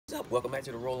What's up? Welcome back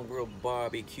to the Rolling Grill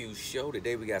Barbecue Show.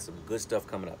 Today we got some good stuff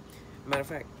coming up. Matter of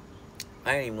fact,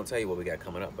 I ain't even gonna tell you what we got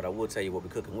coming up, but I will tell you what we're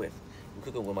cooking with. We're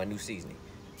cooking with my new seasoning,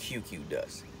 QQ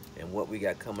Dust. And what we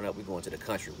got coming up, we're going to the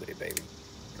country with it, baby.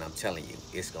 And I'm telling you,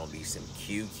 it's gonna be some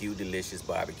QQ delicious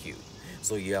barbecue.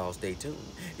 So y'all stay tuned.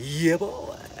 Yeah,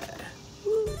 boy.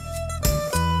 Woo.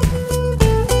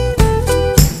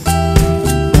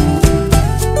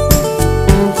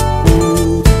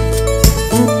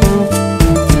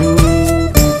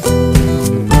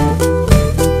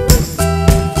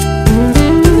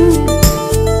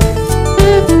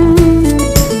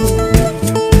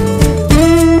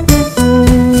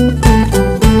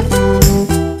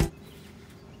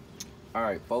 All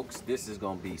right, folks, this is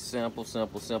gonna be simple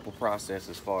process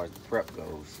as far as the prep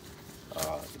goes.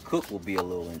 The cook will be a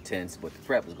little intense, but the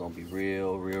prep is gonna be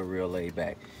real laid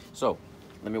back. So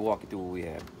let me walk you through what we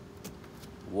have.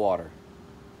 Water.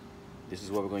 This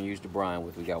is what we're gonna use to brine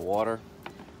with. We got water.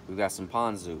 We've got some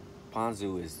ponzu.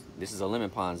 This is a lemon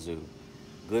ponzu.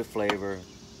 Good flavor,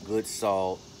 good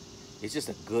salt. It's just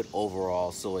a good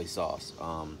overall soy sauce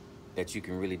that you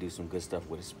can really do some good stuff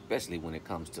with, especially when it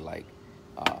comes to like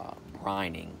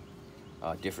brining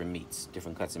different meats,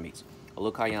 different cuts of meats. A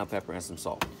little cayenne pepper and some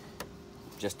salt,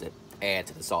 just to add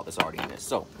to the salt that's already in there.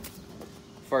 So,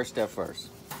 first step first.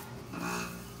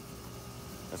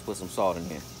 Let's put some salt in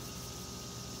here.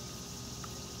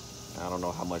 I don't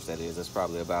know how much that is. That's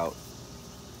probably about,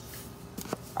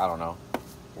 I don't know.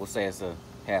 We'll say it's a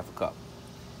half a cup.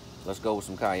 Let's go with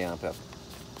some cayenne pepper.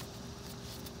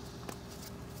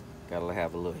 Gotta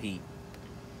have a little heat.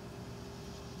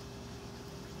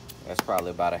 That's probably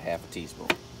about a half a teaspoon.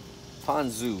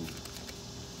 Ponzu,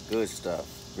 good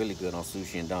stuff. Really good on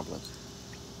sushi and dumplings.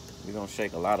 We're gonna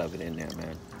shake a lot of it in there,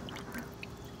 man.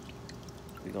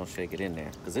 We're gonna shake it in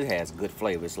there because it has good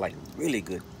flavor. It's like really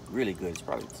good. It's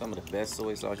probably some of the best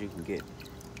soy sauce you can get.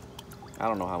 I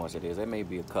don't know how much it is. That may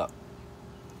be a cup.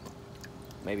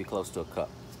 Maybe close to a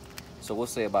cup. So we'll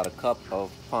say about a cup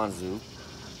of ponzu.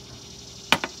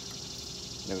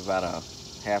 Maybe about a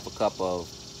half a cup of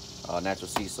natural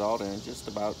sea salt, and just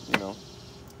about, you know,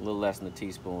 a little less than a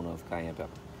teaspoon of cayenne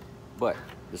pepper. But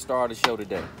the star of the show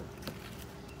today,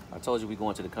 I told you we're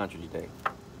going to the country today.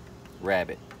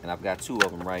 Rabbit, and I've got two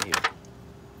of them right here.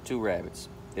 Two rabbits.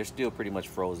 They're still pretty much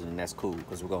frozen, and that's cool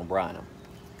because we're gonna brine them.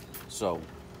 So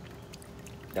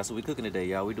that's what we're cooking today,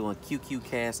 y'all. We're doing QQ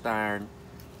cast iron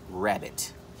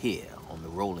rabbit here on the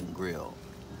Rolling Grill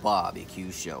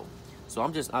Barbecue Show. So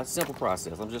a simple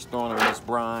process. I'm just throwing them in this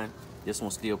brine. This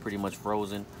one's still pretty much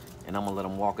frozen, and I'm gonna let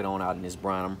them walk it on out in this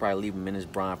brine. I'm gonna probably leave them in this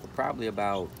brine for probably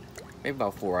maybe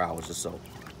about 4 hours or so.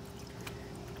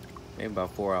 Maybe about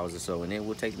 4 hours or so, and then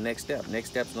we'll take the next step. Next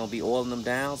step's gonna be oiling them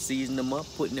down, seasoning them up,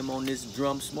 putting them on this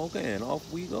drum smoker, and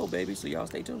off we go, baby. So y'all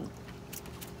stay tuned.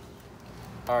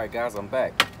 All right, guys, I'm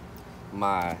back.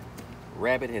 My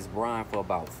rabbit has brined for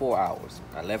about 4 hours.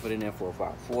 I left it in there for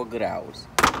about 4 good hours.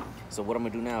 So what I'm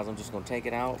gonna do now is I'm just gonna take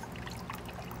it out,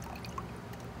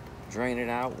 drain it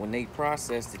out. When they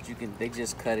processed it, they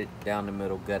just cut it down the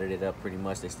middle, gutted it up pretty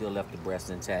much. They still left the breast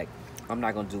intact. I'm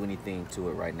not gonna do anything to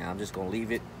it right now. I'm just gonna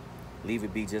leave it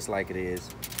be just like it is.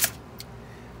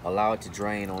 Allow it to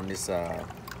drain on this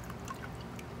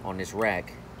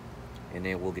rack, and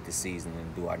then we'll get the seasoning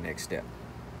and do our next step.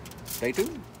 Stay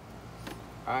tuned.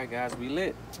 All right, guys, we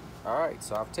lit. All right,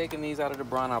 so I've taken these out of the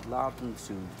brine. I've allowed them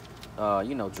to,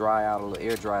 you know, dry out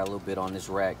air dry a little bit on this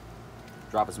rack.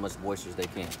 Drop as much moisture as they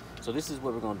can. So this is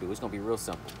what we're gonna do. It's gonna be real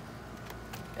simple.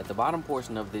 At the bottom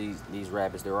portion of these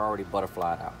rabbits, they're already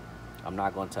butterflied out. I'm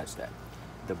not gonna touch that.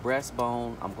 The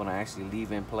breastbone, I'm gonna actually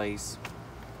leave in place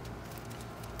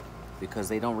because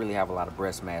they don't really have a lot of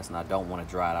breast mass, and I don't want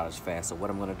to dry it out as fast. So what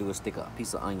I'm gonna do is stick a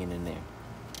piece of onion in there,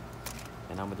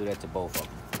 and I'm gonna do that to both of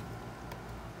them.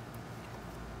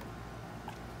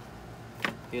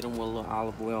 Hit them with a little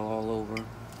olive oil all over.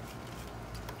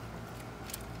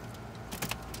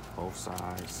 Both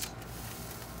sides.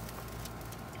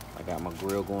 I got my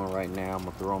grill going right now. I'm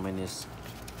gonna throw them in this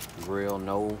grill.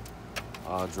 No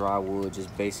dry wood,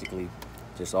 just basically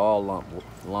just all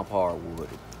lump hardwood.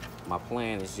 My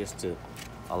plan is just to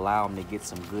allow them to get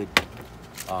some good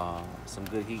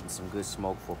heat and some good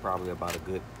smoke for probably about a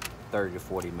good 30 to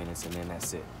 40 minutes, and then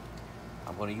that's it.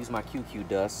 I'm gonna use my QQ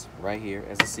dust right here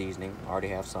as a seasoning. I already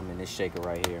have some in this shaker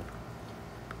right here,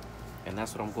 and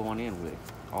that's what I'm going in with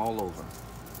all over.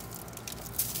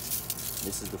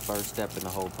 This is the first step in the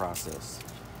whole process.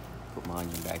 Put my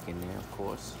onion back in there, of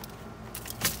course.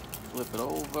 Flip it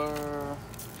over.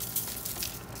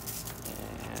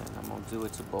 And I'm gonna do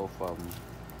it to both of them.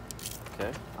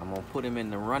 Okay, I'm gonna put him in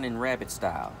the running rabbit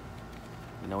style.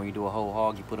 You know, when you do a whole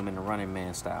hog, you put them in the running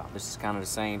man style. This is kind of the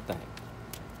same thing.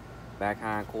 Back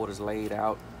hind quarters laid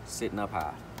out, sitting up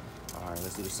high. All right,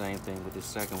 let's do the same thing with this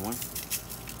second one.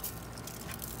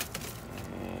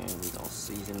 And we're gonna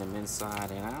season them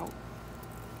inside and out.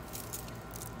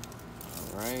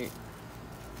 All right.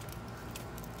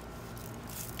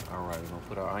 All right, we're gonna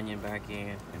put our onion back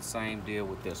in, and same deal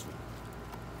with this one.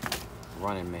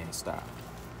 Running man style.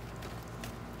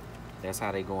 That's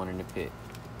how they going in the pit.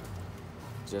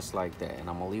 Just like that. And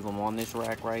I'm gonna leave them on this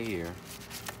rack right here,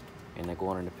 and they're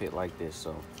going in the pit like this.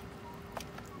 So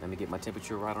let me get my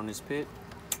temperature right on this pit,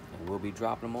 and we'll be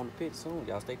dropping them on the pit soon.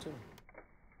 Y'all stay tuned.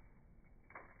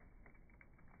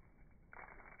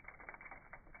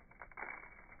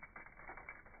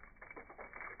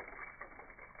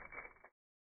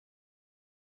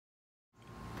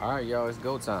 All right, y'all, it's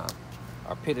go time.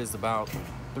 Our pit is about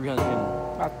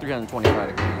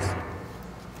 325 degrees.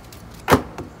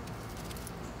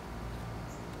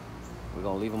 We're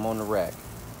gonna leave them on the rack.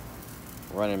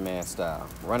 Running man style,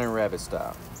 running rabbit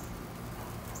style.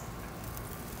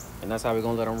 And that's how we're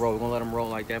gonna let them roll. We're gonna let them roll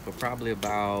like that for probably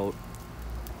about,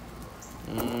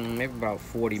 maybe about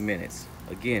 40 minutes.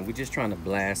 Again, we're just trying to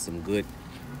blast some good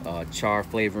char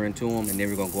flavor into them, and then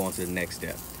we're gonna go on to the next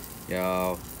step.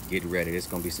 Y'all get ready. It's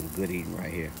gonna be some good eating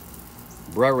right here.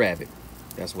 Bruh rabbit,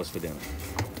 that's what's for dinner.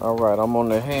 All right, I'm on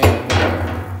the hand.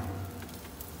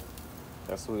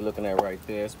 That's what we're looking at right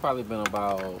there. It's probably been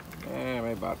about,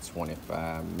 maybe about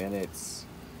 25 minutes.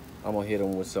 I'm gonna hit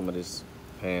them with some of this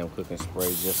Pam cooking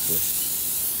spray just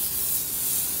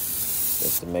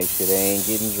to make sure they ain't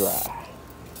getting dry.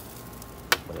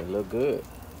 But they look good.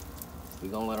 We're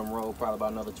gonna let them roll probably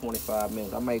about another 25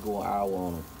 minutes. I may go an hour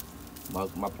on them.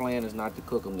 My plan is not to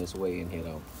cook them this way in here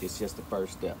though. It's just the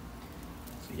first step.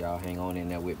 So y'all hang on in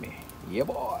there with me. Yeah,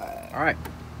 boy. All right.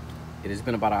 It has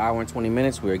been about an hour and 20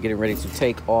 minutes. We're getting ready to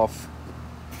take off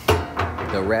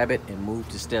the rabbit and move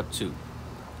to step 2.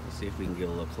 Let's see if we can get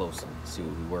a little closer, see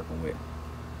what we're working with.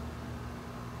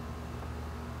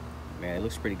 Man, it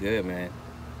looks pretty good, man.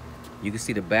 You can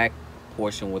see the back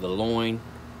portion where the loins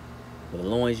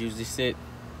usually sit.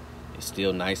 It's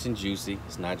still nice and juicy.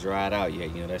 It's not dried out yet.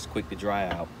 You know, that's quick to dry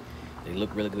out. They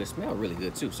look really good, smell really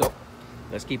good too. So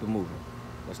let's keep it moving.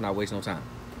 Let's not waste no time.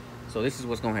 So this is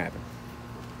what's gonna happen.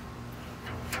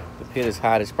 The pit is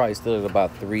hot. It's probably still at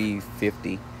about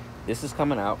 350. This is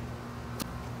coming out.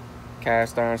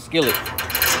 Cast iron skillet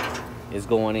is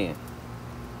going in.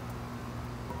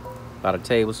 About a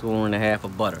tablespoon and a half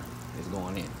of butter is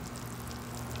going in.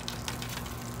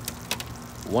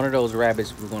 One of those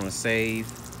rabbits we're gonna save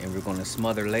and we're gonna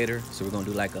smother later. So we're gonna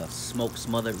do like a smoked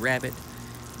smothered rabbit.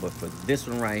 But for this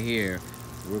one right here,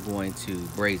 we're going to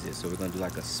braise it. So we're gonna do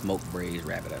like a smoked braised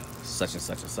rabbit, such and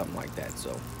such or something like that.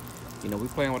 So, you know, we're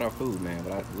playing with our food, man.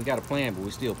 But we got a plan, but we're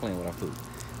still playing with our food.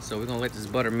 So we're gonna let this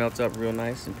butter melt up real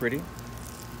nice and pretty.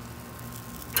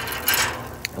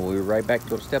 And we'll be right back to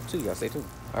go to step 2. Y'all stay tuned.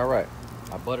 All right,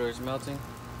 our butter is melting.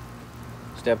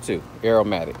 Step 2,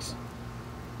 aromatics.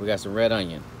 We got some red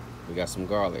onion, we got some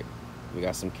garlic, we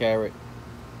got some carrot,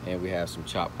 and we have some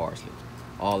chopped parsley.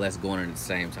 All that's going in at the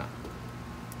same time.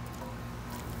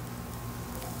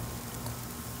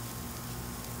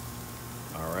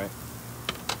 All right.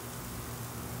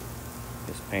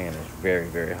 This pan is very,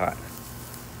 very hot.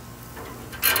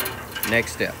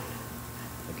 Next step.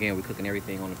 Again, we're cooking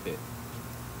everything on the pit.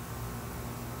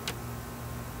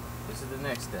 This is the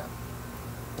next step.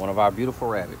 One of our beautiful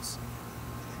rabbits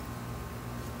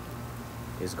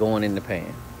is going in the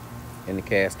pan, in the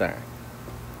cast iron.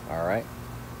 All right.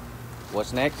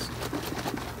 What's next?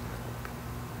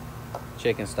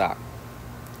 Chicken stock.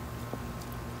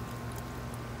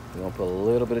 We're gonna put a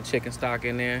little bit of chicken stock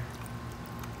in there,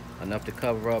 enough to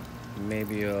cover up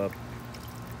maybe the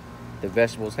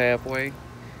vegetables halfway,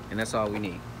 and that's all we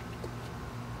need.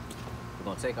 We're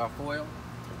gonna take our foil.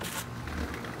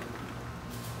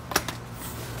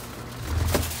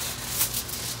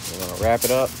 We're gonna wrap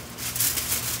it up.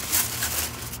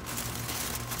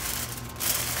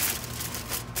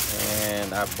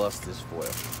 And I bust this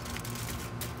foil.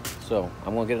 So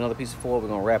I'm gonna get another piece of foil. We're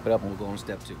gonna wrap it up and we'll go on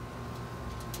step 2.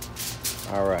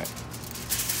 All right.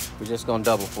 We're just gonna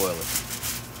double foil it.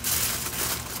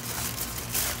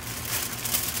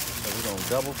 So we're gonna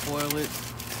double foil it.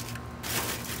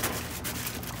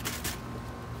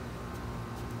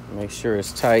 Make sure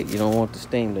it's tight. You don't want the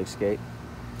steam to escape.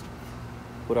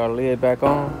 Put our lid back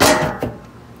on,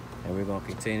 and we're gonna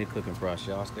continue the cooking process.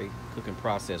 Y'all stay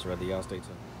y'all stay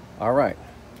tuned. All right,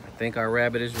 I think our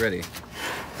rabbit is ready.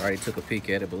 I already took a peek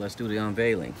at it, but let's do the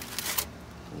unveiling.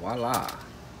 Voila,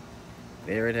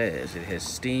 there it is. It has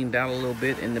steamed out a little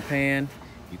bit in the pan,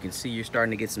 You can see you're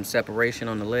starting to get some separation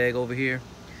on the leg over here,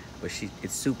 but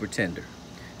it's super tender.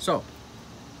 So,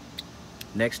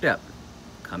 next step,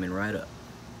 coming right up.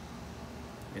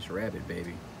 It's rabbit,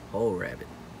 baby, whole rabbit.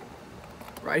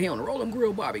 Right here on the Roll 'em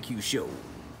Grill Barbecue Show.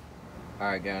 All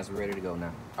right, guys, we're ready to go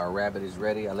now. Our rabbit is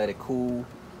ready. I let it cool.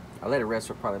 I let it rest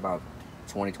for probably about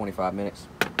 20, 25 minutes.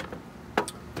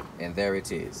 And there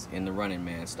it is, in the Running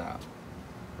Man style.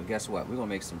 But guess what? We're gonna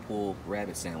make some pulled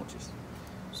rabbit sandwiches.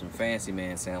 Some fancy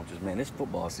man sandwiches. Man, it's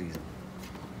football season.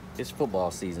 It's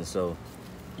football season, so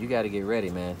you gotta get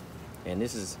ready, man. And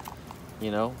this is,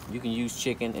 you know, you can use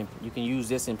chicken, and you can use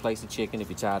this in place of chicken if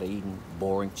you're tired of eating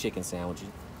boring chicken sandwiches.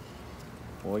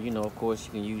 Or, you know, of course,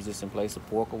 you can use this in place of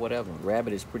pork or whatever.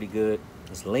 Rabbit is pretty good.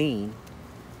 It's lean,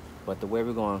 but the way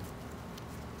we're gonna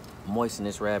moisten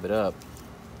this rabbit up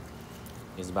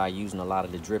is by using a lot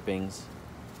of the drippings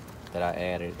that I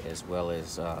added, as well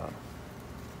as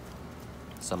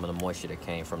some of the moisture that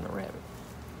came from the rabbit.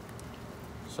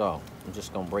 So I'm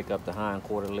just gonna break up the hind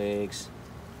quarter legs,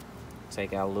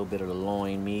 take out a little bit of the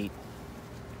loin meat,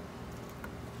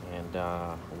 and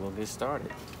we'll get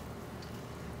started.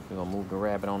 We're gonna move the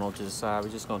rabbit on over to the side. We're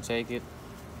just gonna take it,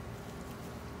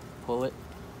 pull it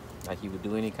like you would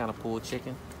do any kind of pulled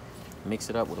chicken. Mix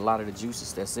it up with a lot of the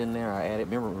juices that's in there. I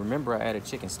added, remember I added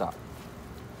chicken stock.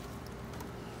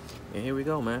 And here we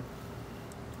go, man.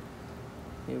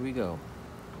 Here we go.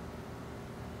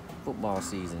 Football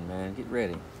season, man. Get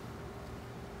ready.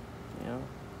 You know?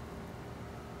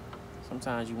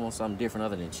 Sometimes you want something different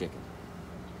other than chicken.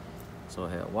 So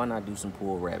hell, why not do some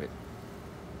pulled rabbit?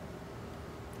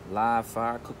 Live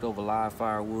fire, cooked over live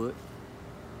firewood.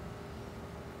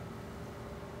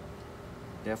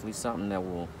 Definitely something that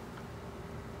will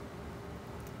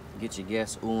get your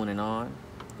guests oohing and on.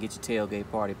 Get your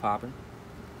tailgate party popping.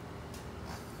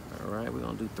 All right, we're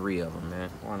gonna do 3 of them, man.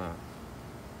 Why not?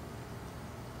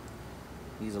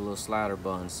 These are little slider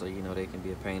buns, so you know they can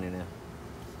be a pain in the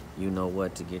you know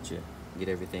what to get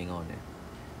everything on there.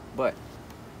 But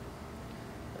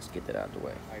let's get that out of the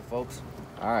way. All right, folks.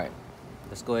 All right,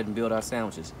 let's go ahead and build our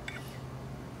sandwiches.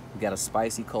 We got a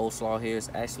spicy coleslaw here. It's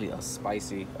actually a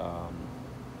spicy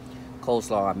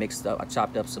coleslaw. I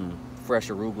chopped up some fresh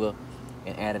arugula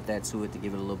and added that to it to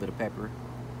give it a little bit of pepper,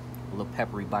 a little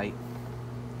peppery bite.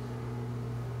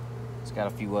 It's got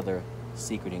a few other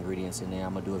secret ingredients in there.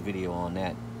 I'm gonna do a video on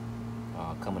that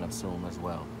coming up soon as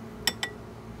well.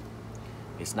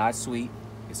 It's not sweet.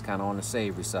 It's kind of on the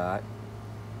savory side.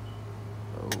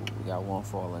 Oh, we got one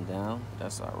falling down.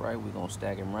 That's all right. We're gonna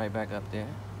stack him right back up there.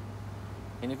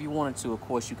 And if you wanted to, of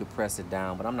course, you could press it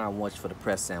down, but I'm not much for the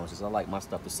press sandwiches. I like my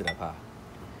stuff to sit up high.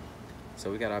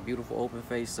 So we got our beautiful open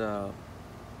face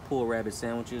pulled rabbit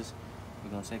sandwiches.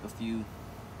 We're gonna take a few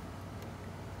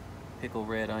pickled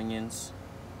red onions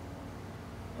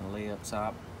and lay up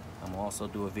top. I'm gonna also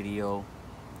do a video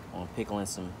on pickling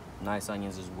some nice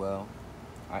onions as well.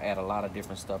 I add a lot of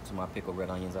different stuff to my pickled red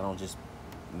onions. I don't just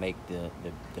make the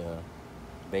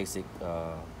basic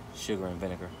sugar and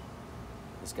vinegar.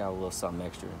 It's got a little something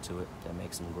extra into it that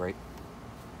makes them great.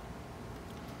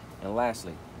 And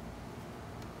lastly,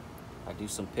 I do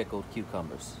some pickled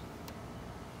cucumbers,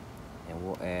 and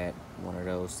we'll add one of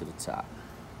those to the top.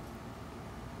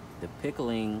 The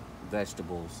pickling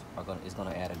vegetables is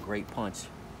gonna add a great punch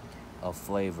of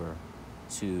flavor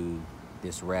to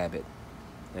this rabbit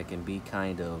that can be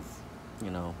kind of, you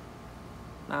know,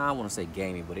 I don't want to say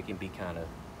gamey, but it can be kind of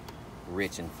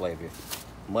rich in flavor,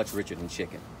 much richer than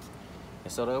chicken.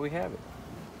 And so there we have it.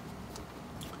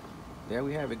 There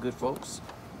we have it, good folks.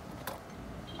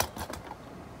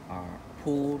 Our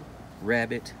pulled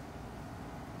rabbit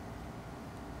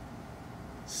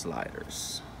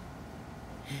sliders.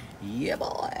 Yeah,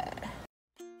 boy.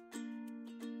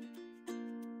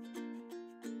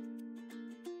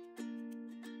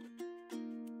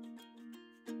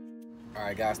 All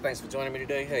right, guys, thanks for joining me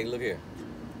today. Hey, look here.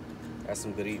 That's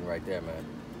some good eating right there, man.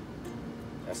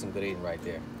 That's some good eating right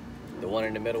there. The one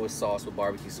in the middle is sauce with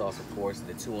barbecue sauce, of course.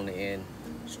 The 2 on the end,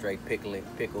 straight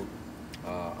pickled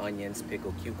onions,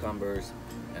 pickled cucumbers,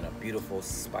 and a beautiful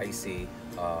spicy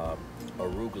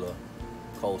arugula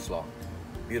coleslaw.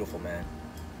 Beautiful, man.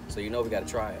 So you know we gotta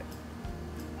try it.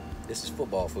 This is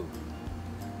football food.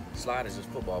 Sliders is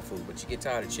football food, but you get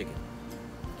tired of chicken.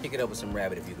 Pick it up with some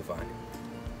rabbit if you can find it.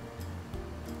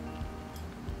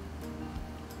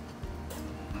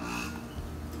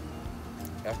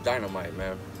 That's dynamite,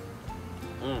 man.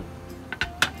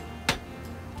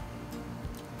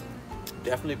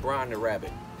 Definitely brine the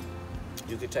rabbit.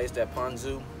 You could taste that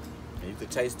ponzu, and you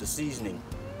could taste the seasoning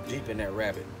deep in that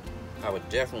rabbit. I would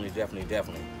definitely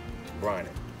brine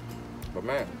it. But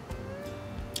man,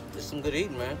 this is some good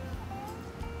eating, man.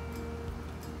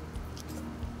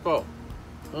 So,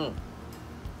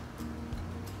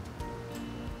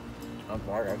 I'm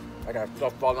sorry, I got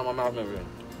stuff falling on my mouth and everything.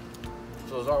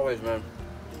 So as always, man,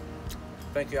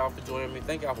 thank y'all for joining me.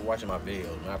 Thank y'all for watching my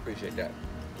videos, man. I appreciate that.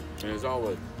 And as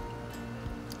always,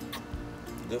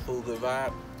 good food, good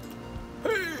vibe.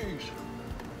 Peace.